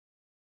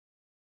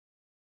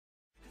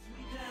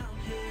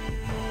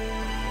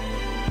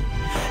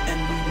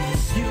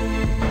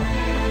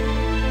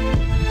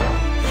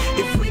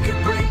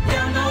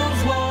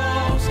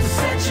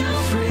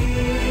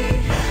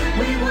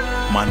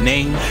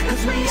name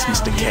is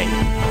Mr. K.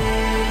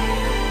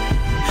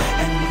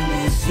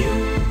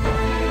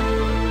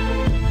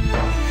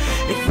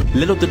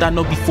 Little did I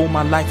know before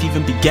my life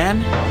even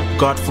began,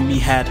 God for me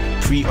had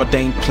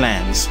preordained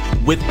plans.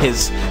 With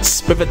His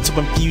Spirit to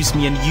infuse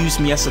me and use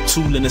me as a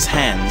tool in His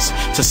hands,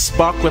 to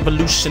spark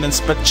revolution and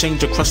spread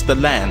change across the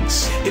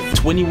lands.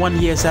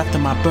 21 years after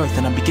my birth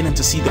and I'm beginning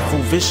to see the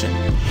full vision.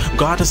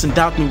 God has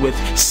endowed me with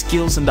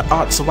skills in the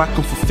art so I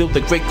can fulfill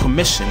the Great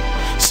Commission.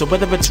 So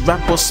whether it's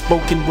rap or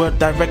spoken word,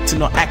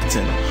 directing or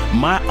acting,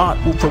 my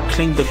art will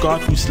proclaim the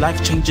God whose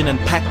life-changing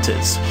impact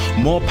is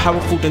more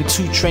powerful than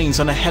 2 trains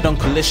on a head-on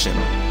collision.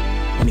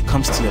 When it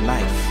comes to your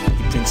life,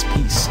 He brings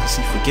peace because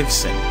He forgives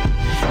sin.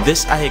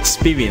 This I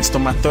experienced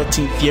on my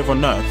 13th year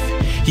on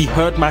earth. He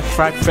heard my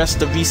cry, pressed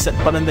the reset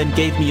button, then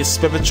gave me a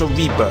spiritual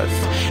rebirth.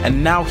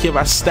 And now here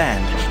I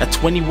stand, a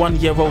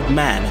 21-year-old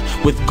man,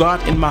 with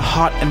God in my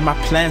heart and my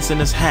plans in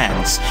His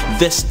hands.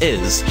 This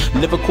is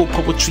lyrical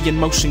poetry in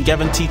motion,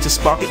 guaranteed to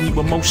spark new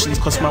emotions,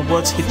 cause my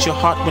words hit your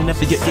heart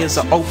whenever your ears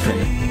are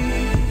open.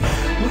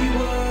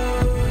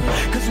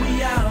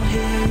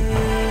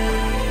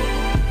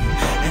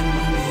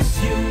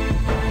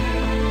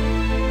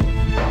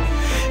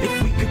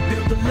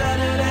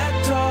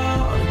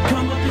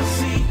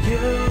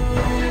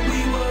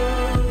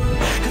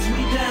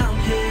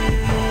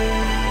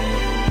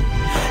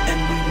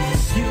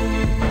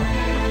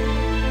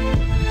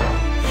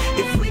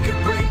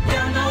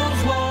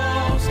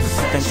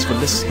 Thanks for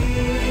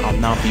listening. I'll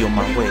now be on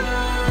my way.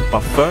 But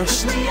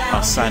first,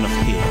 I'll sign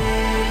off here.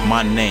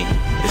 My name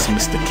is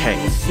Mr. K.